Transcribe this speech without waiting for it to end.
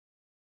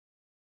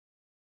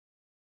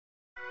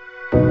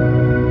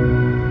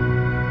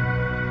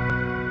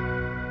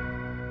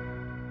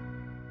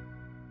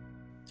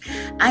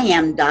I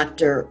am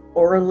Dr.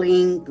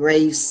 Oralene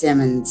Graves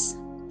Simmons,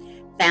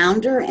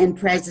 founder and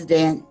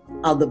president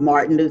of the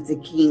Martin Luther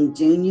King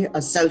Jr.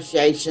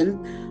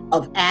 Association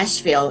of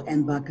Asheville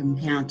and Buncombe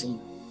County.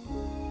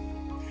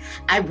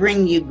 I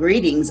bring you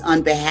greetings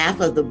on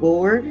behalf of the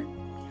board,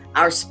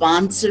 our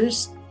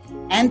sponsors,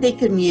 and the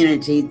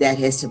community that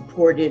has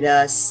supported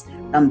us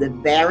from the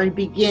very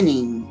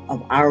beginning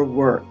of our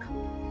work.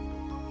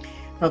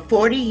 For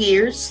 40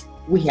 years,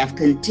 we have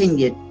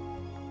continued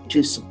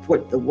to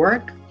support the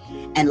work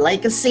and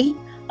legacy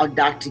of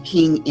Dr.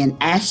 King in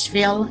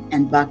Asheville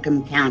and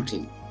Buncombe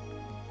County.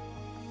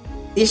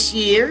 This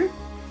year,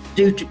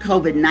 due to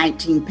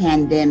COVID-19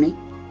 pandemic,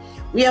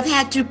 we have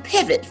had to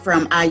pivot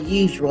from our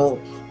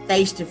usual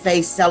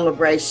face-to-face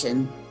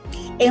celebration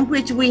in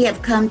which we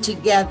have come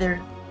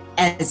together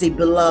as a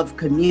beloved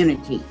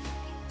community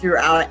through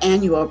our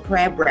annual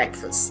prayer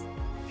breakfast,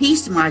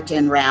 Peace March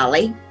and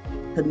Rally,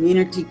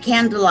 Community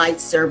Candlelight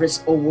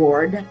Service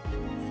Award,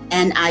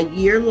 and our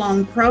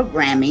year-long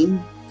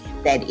programming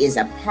that is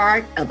a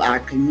part of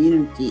our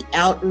community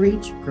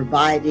outreach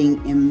providing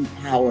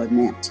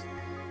empowerment,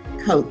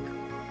 COPE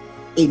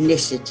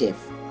initiative.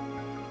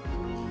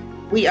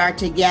 We are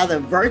together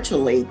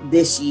virtually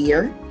this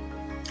year.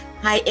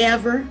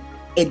 However,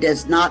 it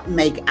does not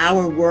make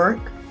our work,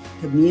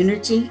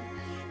 community,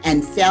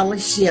 and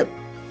fellowship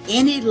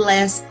any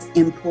less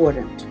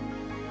important.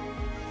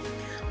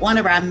 One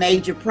of our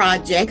major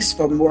projects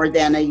for more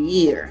than a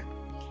year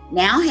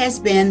now has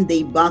been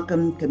the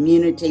Buncombe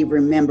Community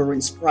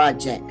Remembrance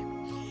Project,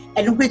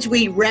 in which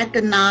we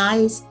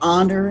recognize,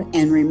 honor,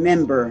 and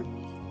remember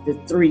the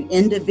 3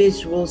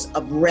 individuals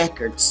of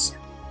records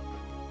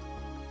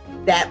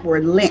that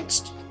were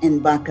lynched in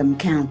Buncombe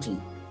County.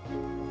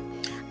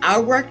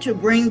 Our work to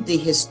bring the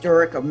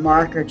historical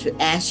marker to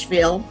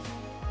Asheville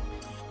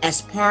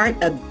as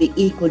part of the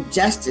Equal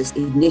Justice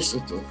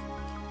Initiative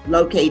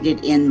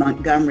located in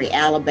Montgomery,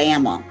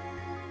 Alabama,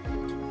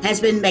 has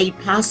been made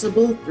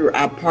possible through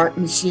our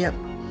partnership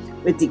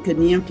with the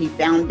Community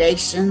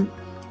Foundation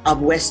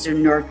of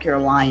Western North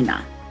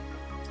Carolina,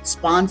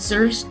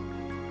 sponsors,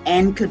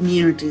 and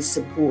community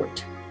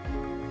support.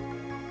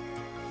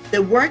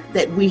 The work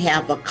that we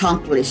have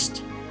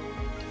accomplished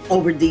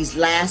over these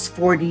last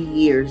 40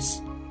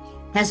 years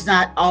has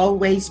not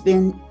always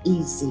been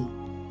easy.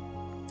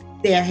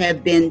 There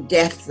have been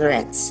death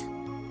threats,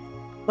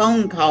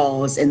 phone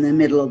calls in the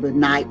middle of the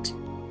night,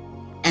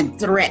 and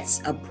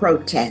threats of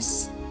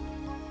protests.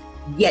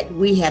 Yet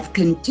we have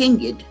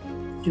continued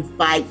to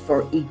fight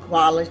for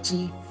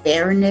equality,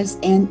 fairness,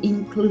 and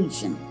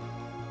inclusion.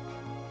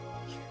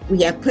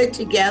 We have put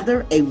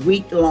together a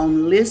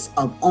week-long list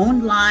of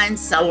online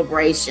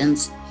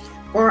celebrations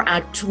for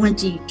our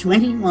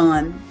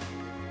 2021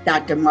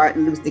 Dr.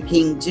 Martin Luther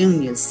King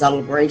Jr.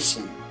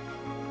 celebration.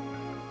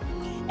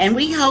 And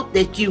we hope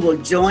that you will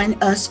join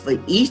us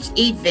for each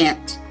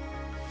event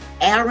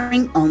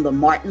airing on the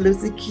Martin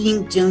Luther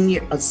King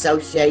Jr.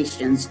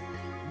 Association's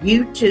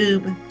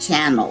YouTube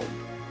channel.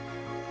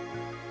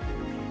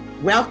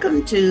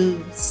 Welcome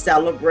to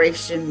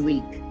Celebration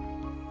Week.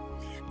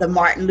 The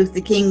Martin Luther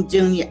King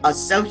Jr.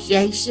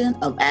 Association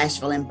of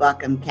Asheville and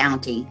Buncombe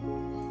County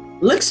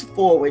looks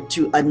forward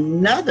to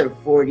another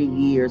 40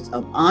 years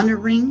of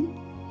honoring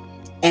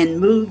and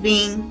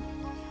moving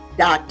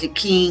Dr.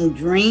 King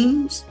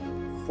dreams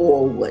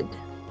forward.